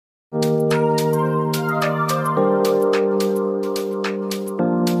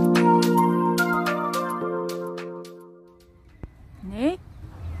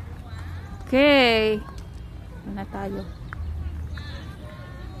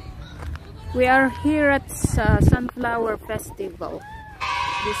We are here at Sunflower Festival.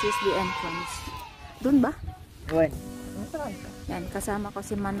 This is the entrance. Doon ba? Doon. Yan, kasama ko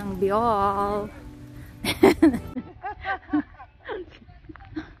si Manang Biol.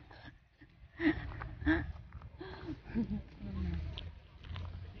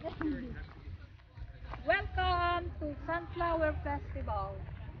 Welcome to Sunflower Festival.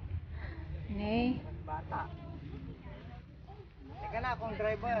 Okay. Bata. Teka na akong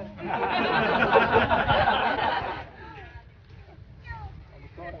driver.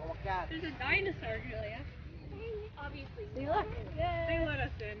 There's a dinosaur, Julia. Obviously. See, look. They let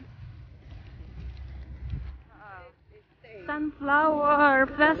us in.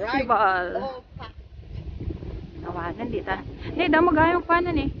 Sunflower Festival. Nawanan dito. Hey, damo gayong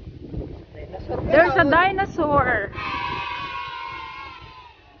panan eh. There's a dinosaur.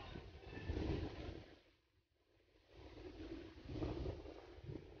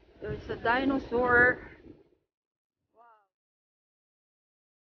 There's a dinosaur.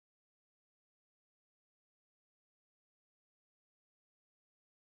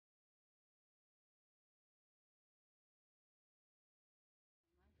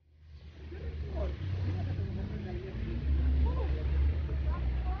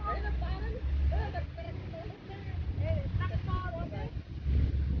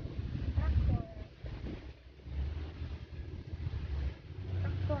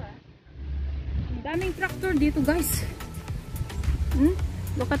 Daming tractor dito, guys.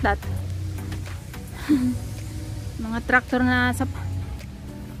 Look at that. Mga tractor na sa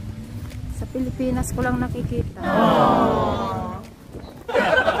Pilipinas ko lang nakikita.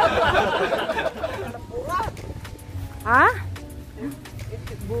 Ha?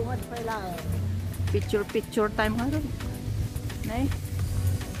 Bungad pa lang. Picture time nga rin. Nay?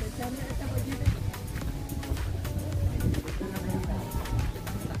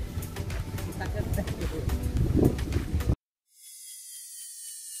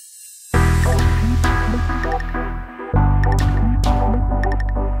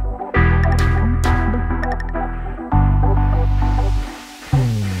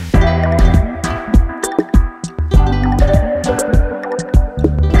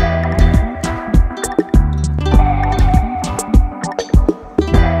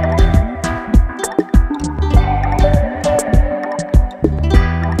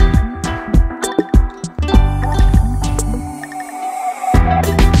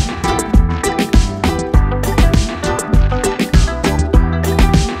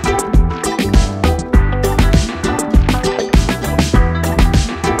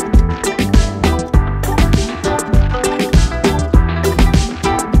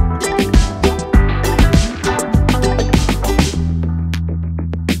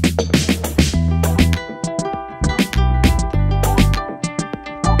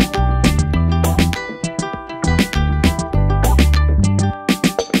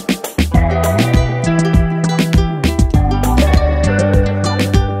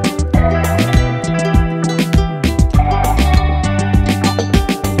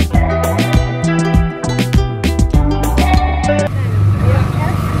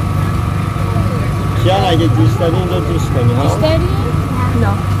 이게 디스타리인데 디스타리 하? Steady?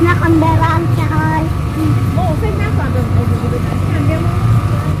 No. Nakamberaan siya hal. Oh, say that one.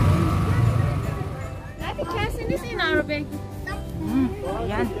 Ate Cassie, this in Arabic.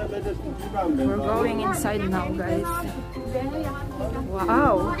 Ayan. We're going inside now, guys.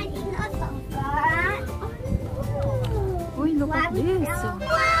 Wow. Uy, look at this.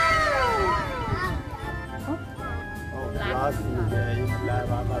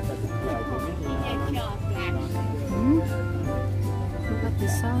 Look at the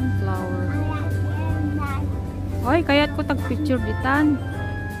sunflower. Hoy, kaya't ko tag-picture ditan.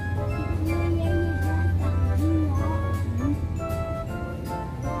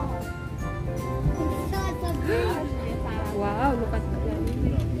 Wow, look at that.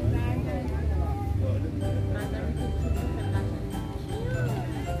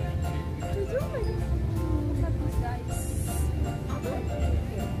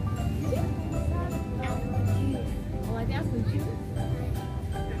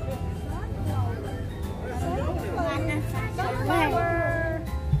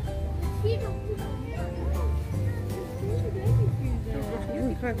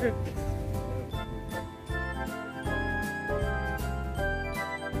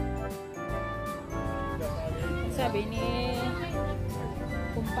 Sabi ni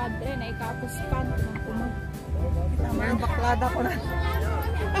kumpadre na ikapuspan ng puno. May baklada ko na.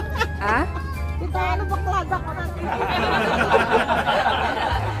 Ha? Ito ano baklada ko na.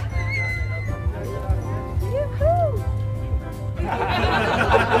 Yuhuu!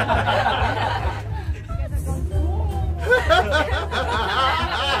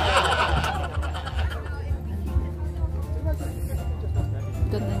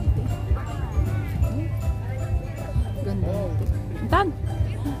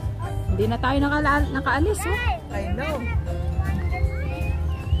 Hindi na tayo nakaalis, oh. I know.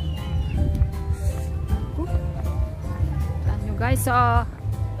 Ano guys, oh.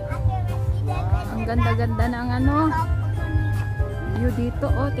 Ang ganda-ganda ng ano. View dito,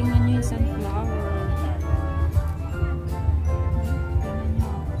 oh. Tingnan nyo yung sunflower.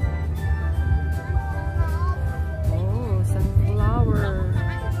 Oh, sunflower.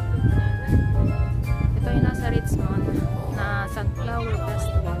 Ito yung nasa Richmond na Sunflower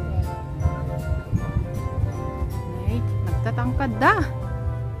Festival. Right? Nagtatangkad na.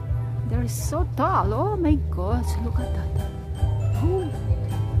 They're so tall. Oh my gosh. Look at that. Oh.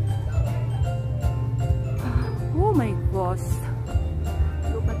 Oh my gosh.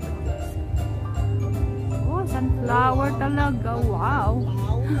 Look at that. Oh, sunflower talaga. Wow.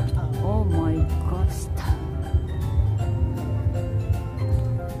 Oh my gosh.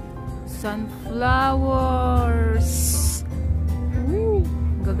 Sunflowers. Ooh,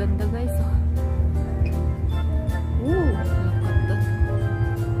 gaganda guys. Ooh, look at that.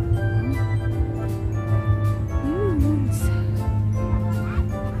 Yes.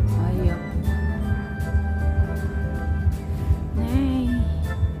 Ayan. Nay.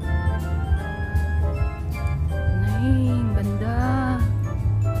 Nay, ganda.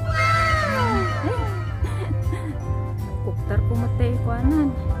 Puktar pumatay ko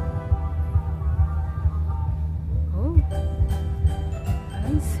anan.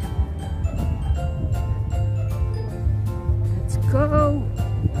 Let's go.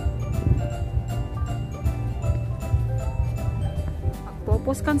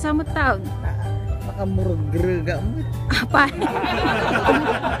 Popos kan sa taon. Makamurag-graga mo. Apa?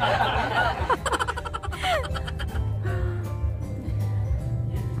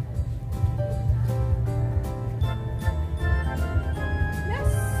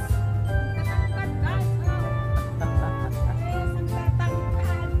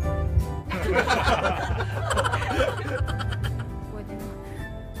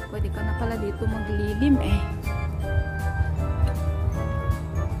 Pwede ka na pala dito maglilim eh.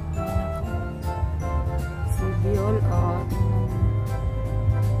 Si Violy,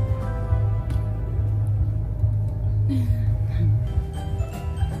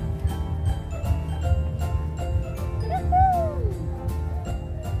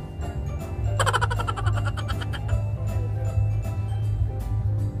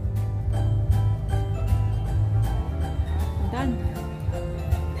 done.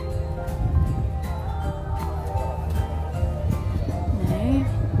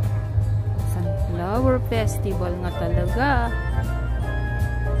 Sunflower Festival nga talaga.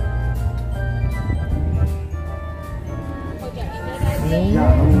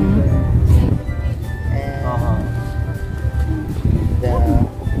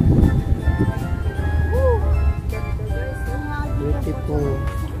 Beautiful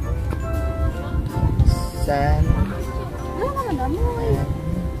sun.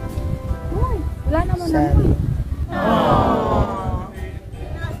 Wala naman Sun.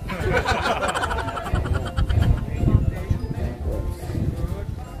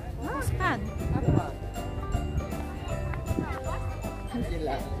 Saan?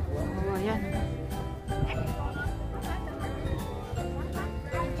 Oh, ayan.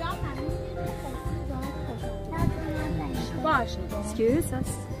 Excuse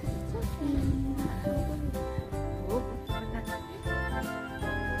us. Oh,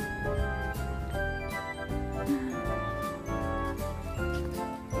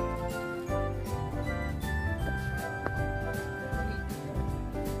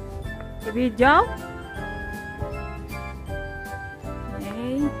 video?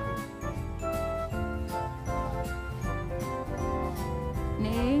 Okay.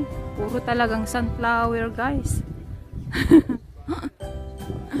 Puro talagang sunflower guys.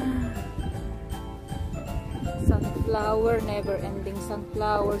 Sunflower, never ending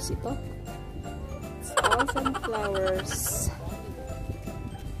sunflowers ito. It's all sunflowers.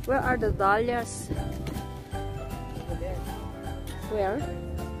 Where are the dahlias? Where?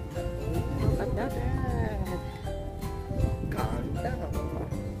 Look at that.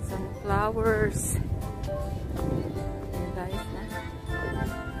 Sunflowers. Guys,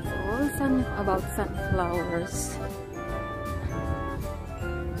 it's all about sunflowers.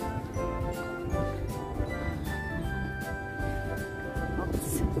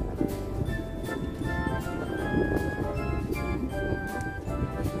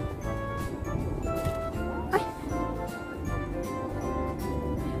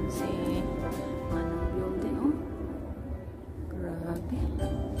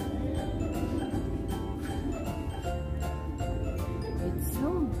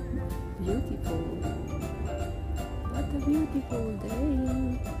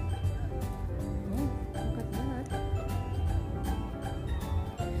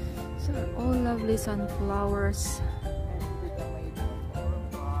 Lovely sunflowers.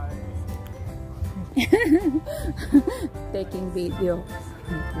 Taking video.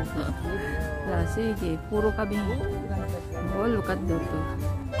 Sige, puro kami. Oh, look at that.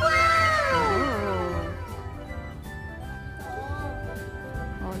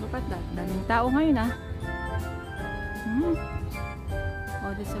 Oh, look at that. Daming tao ngayon ah.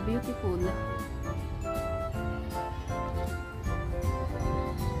 Oh, that's a beautiful.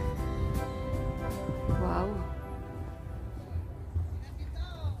 Wow.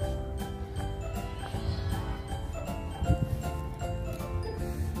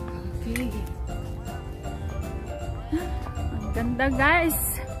 Okay. Ang ganda guys.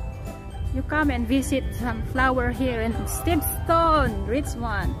 You come and visit some flower here in Steveston,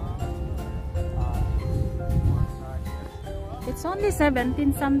 Richmond. It's only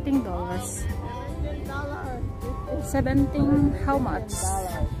 $17 something. 17 how much?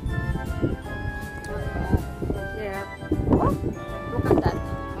 Yeah. Oh, look at that.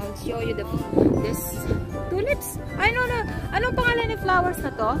 I'll show you this tulips. I know na. Anong pangalan ni flowers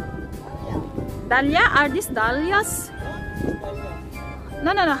na to? Dahlia? Are these dahlias?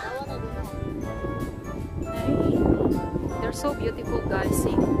 No. They're so beautiful, guys.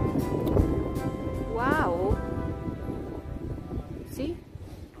 See? Wow. See?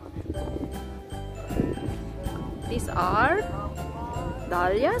 These are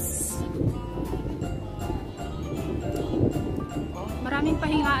dahlias. Maraming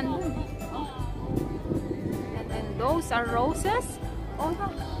pahingaan dun. And then those are roses. Oh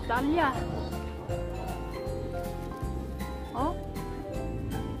no, dahlia. Oh,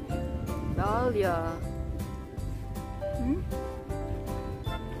 dahlia.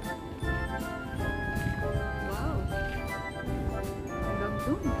 Wow. Hanggang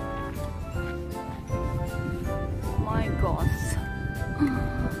dun. My gosh.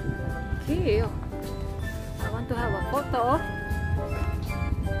 Okay. I want to have a photo.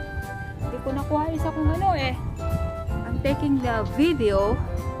 Hindi ko nakuha isa kung ano eh. I'm taking the video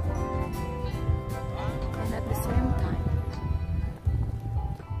and at the same time.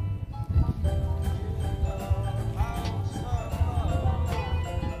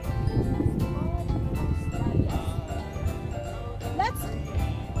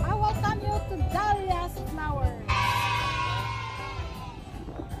 I welcome you to Dahlias Flowers.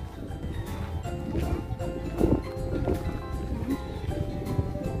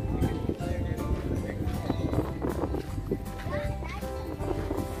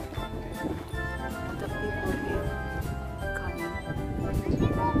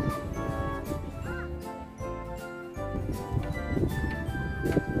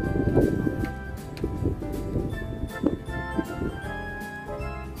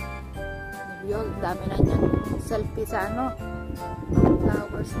 Yun, dami na niyan. Selfie sa ano.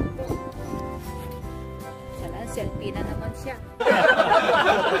 Flowers. Sana, selfie na naman siya.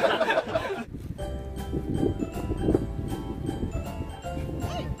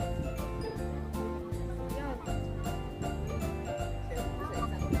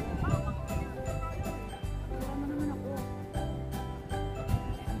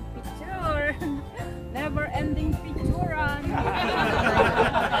 Picture. Never ending picturean.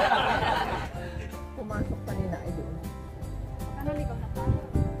 Pumasok kanina ay doon. Naligaw na tayo.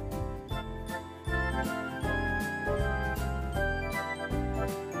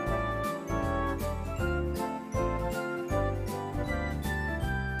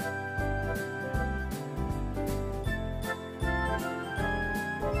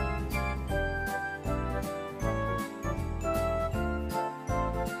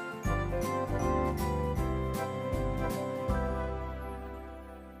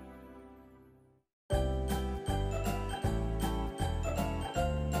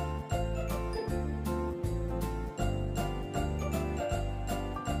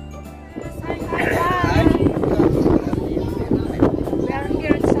 We are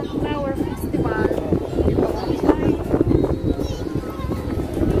here at Sunflower Festival.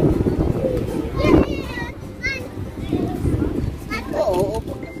 Oo.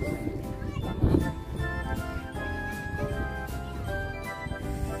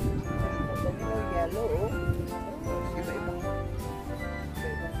 Yellow.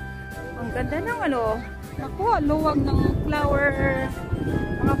 Ang ganda ng ano. Naku, luwag ng flower.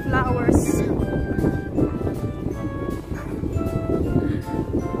 Mga flowers.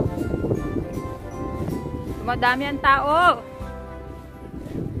 Madami ang tao.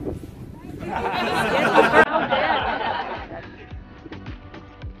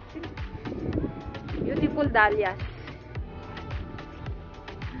 Beautiful dahlias.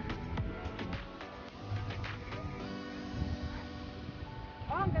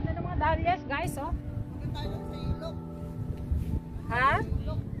 Oh, ang ganda ng mga dahlias, guys. Guys, oh. Punta tayo sa ilog. Ha?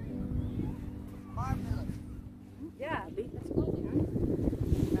 Marvelous. Yeah, babe, let's go.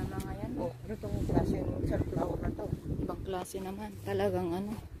 Na mga yan. Oh, ano itong klase ng sunflower na to? Ibang klase naman. Talagang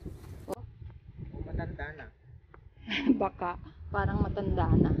ano. Oh. Oh, matanda na. Baka. Parang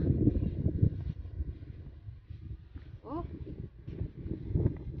matanda na. Oh.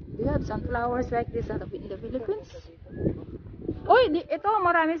 Do you have sunflowers like this in the Philippines? Uy, ito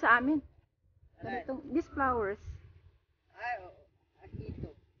marami sa amin. Ganitong, these flowers. Ay, oh,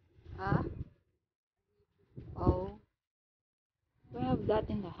 akito. Ha? Oh. We have that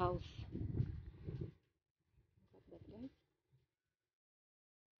in the house. Got that, guys?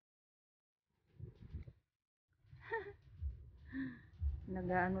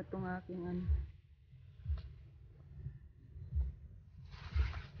 Nagaano tong aking ano.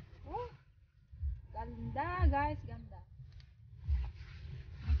 Oh, ganda guys, ganda.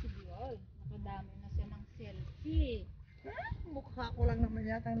 Si Violy, nakadami na siya ng selfie. Mukha ko lang naman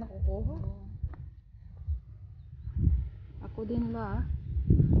yata ang nakukuha. Oh. Ako din la,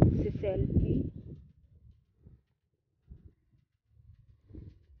 si selfie.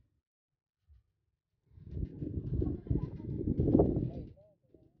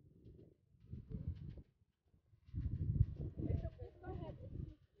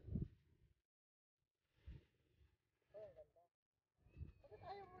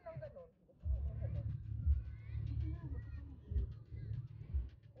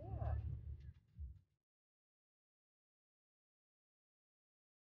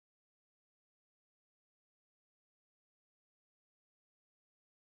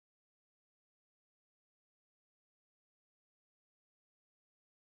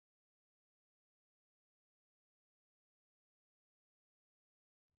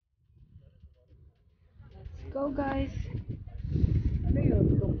 Let's go guys. Ano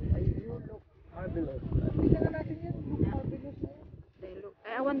yun? Look, ay, look. Marvelous. Tingnan nga natin yan. Look, marvelous na yan. They look,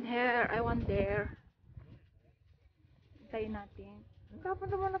 I want here, I want there. Hintayin natin.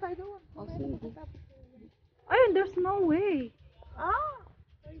 Tapos naman na tayo doon. Oh, sige. Ayun, there's no way. Ah!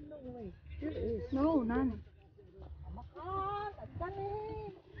 Ay, no way. Here is. No, none. Ah, ang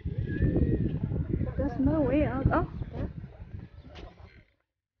galing. There's no way out. Oh.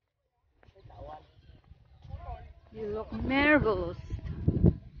 You look marvelous.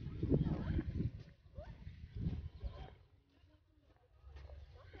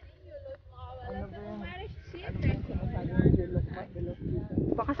 Ano ba yung... Ano ba yung sinasabi ng you look marvelous dito?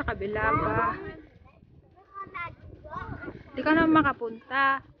 Baka sa kabila ba? Di ka na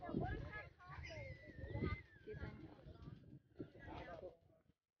makapunta.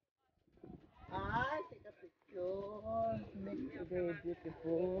 Ah, take a picture. Make it very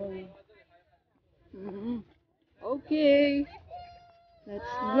beautiful. Okay. Let's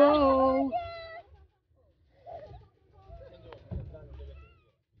go.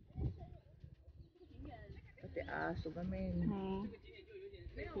 Pati aso gamin.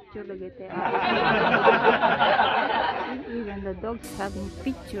 Picture lagi tayo. Even the dogs having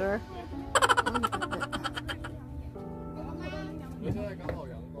picture.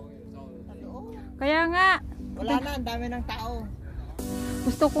 Kaya nga. Wala na, ang dami ng tao.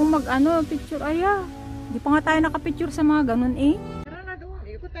 Gusto kong mag-ano, picture. Aya. Di pa nga tayo nakapicture sa mga ganun eh. Tara na doon.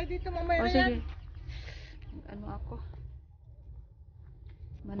 Ikot tayo dito mamaya O na yan. sige. Ano ako?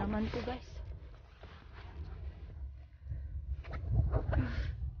 Ba naman to guys?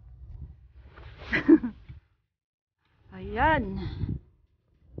 Ayan.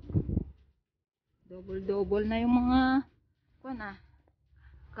 Double-double na yung mga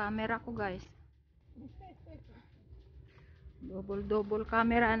camera ko guys. Double-double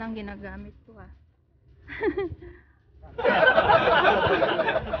camera nang ginagamit ko ah.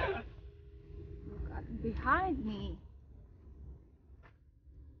 Look at behind me.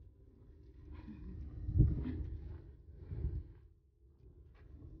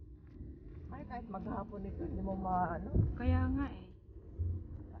 Ay, kahit maghapon ito, hindi mo maano. Kaya nga eh.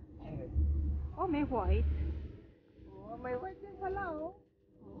 Oh, may white. Oh, may white din pala, oh.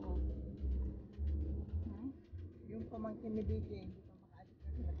 Oo. Yung pamangkin ni BJ, hindi pa makaalis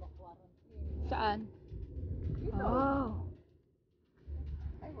kasi nagpa-quarantine. Saan? Dito. Oh.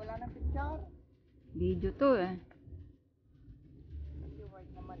 Ay, wala nang picture. Video to eh. Kasi white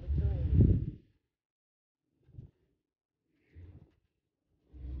naman ito eh.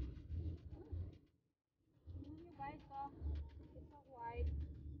 Guys, oh. It's a white.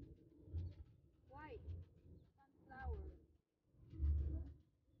 White. Sunflower.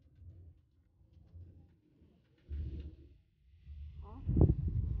 Oh.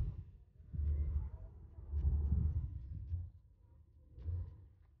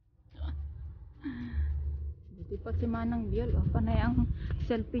 Di pa si Manang Biol, oh, panay ang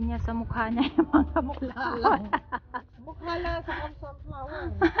selfie niya sa mukha niya yung mga flower. Mukha lang sa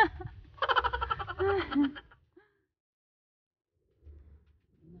sunflower.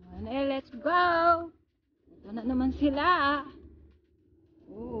 Let's go! Ito na naman sila.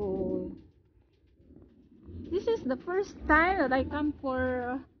 Oh. This is the first time that I come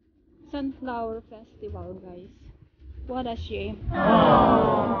for Sunflower Festival, guys. What a shame.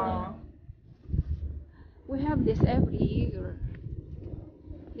 Aww. We have this every year.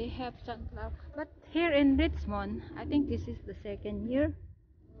 They have sunflower. But here in Richmond, I think this is the second year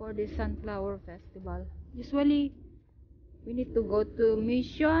for the Sunflower Festival. Usually, we need to go to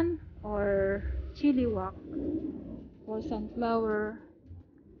Mission or Chilliwack for sunflower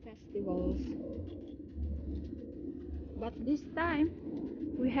festivals. But this time,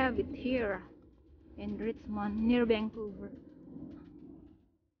 we have it here in Richmond, near Vancouver.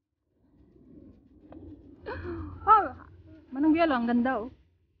 Oh, Manong Biolo, ang ganda oh.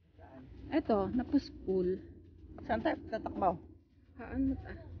 Ito, napuspul. Saan tayo tatakbaw? Haan mo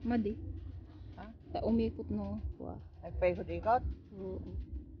ta? Madi. Ha? Ta umikot no. Wow. Ay paikot-ikot? Oo.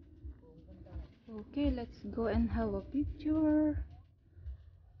 Okay, let's go and have a picture.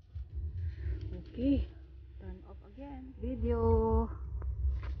 Okay. Turn off again. Video.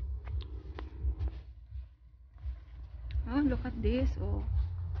 Ah, look at this. Oh.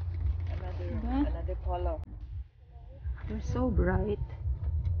 Another color. They're so bright.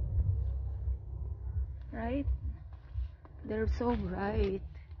 Right? They're so bright.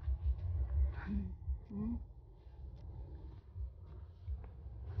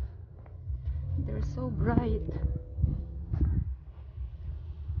 They're so bright.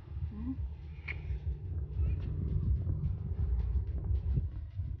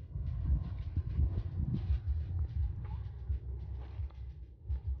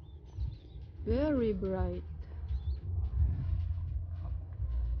 Very bright.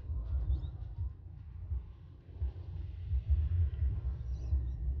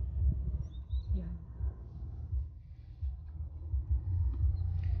 Yeah.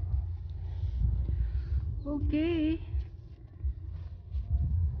 Okay.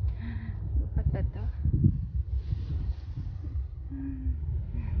 Look at that.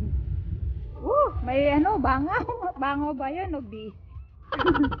 May ano, bangaw. Bangaw ba yun o B?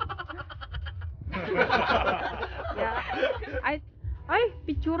 Yeah. Ay,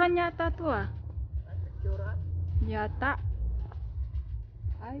 picturean yata to ah. Picturean? Yata.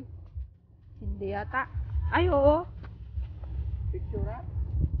 Ay, hindi yata. Ay, oo. Picturean?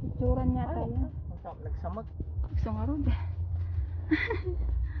 Picturean yata yan. Nagsamag. Gusto nga ron.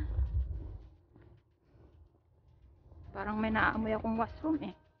 Parang may naamoy akong washroom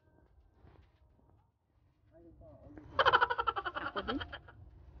eh. Ako din.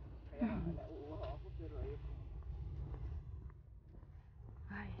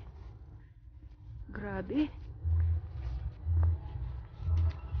 Ay. Grabe.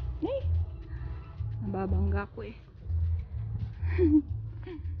 Nay. Nababangga ko eh.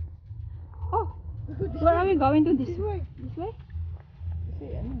 Oh. Where are we going to this way? This way?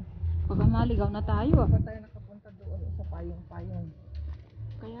 Kasi ano? Baka maligaw na tayo ah. Baka tayo nakapunta doon sa payong-payong.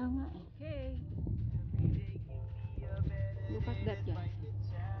 Kaya nga eh. Okay. Look at that guys.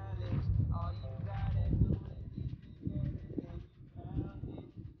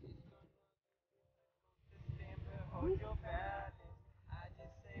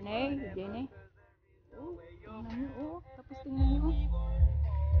 Nay, hindi eh. Oh, tingnan nyo oh. Tapos tingnan nyo oh.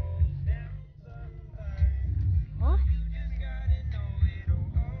 Oh.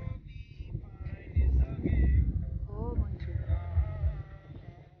 Oh my God.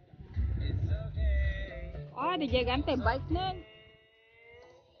 Oh, di gigante bike na.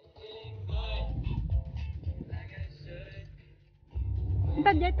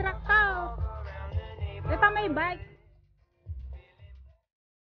 Ito di truck ka. Ito may bike.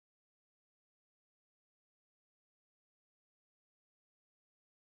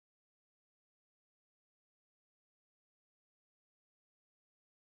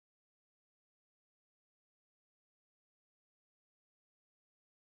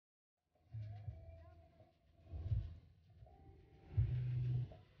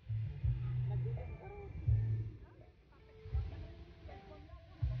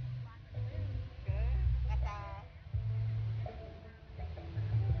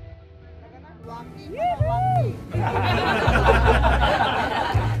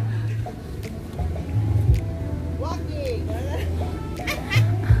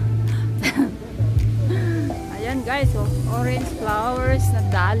 Ayan guys, oh, orange flowers na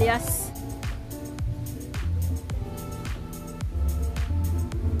dahlias.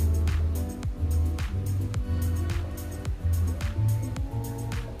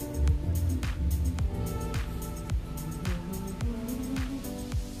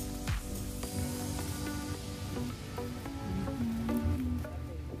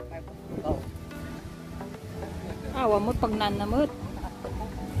 awamot pag nanamot.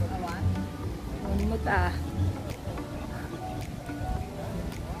 Nanamot ah.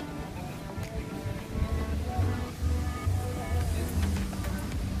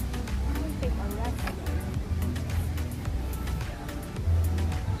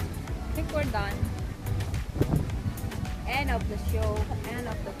 I think we're done. End of the show, end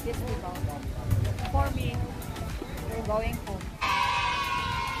of the festival. For me, we're going home.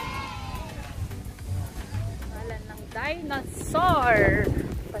 Ngalan ng dinosaur.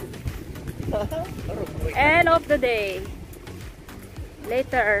 End of the day.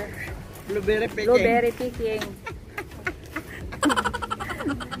 Later. Blueberry picking. Blueberry picking.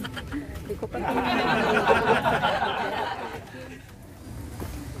 Hindi ko pa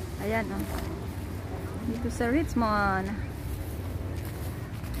ayan oh. Dito sa Richmond.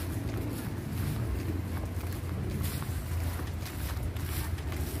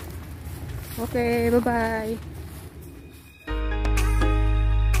 Okay, bye-bye.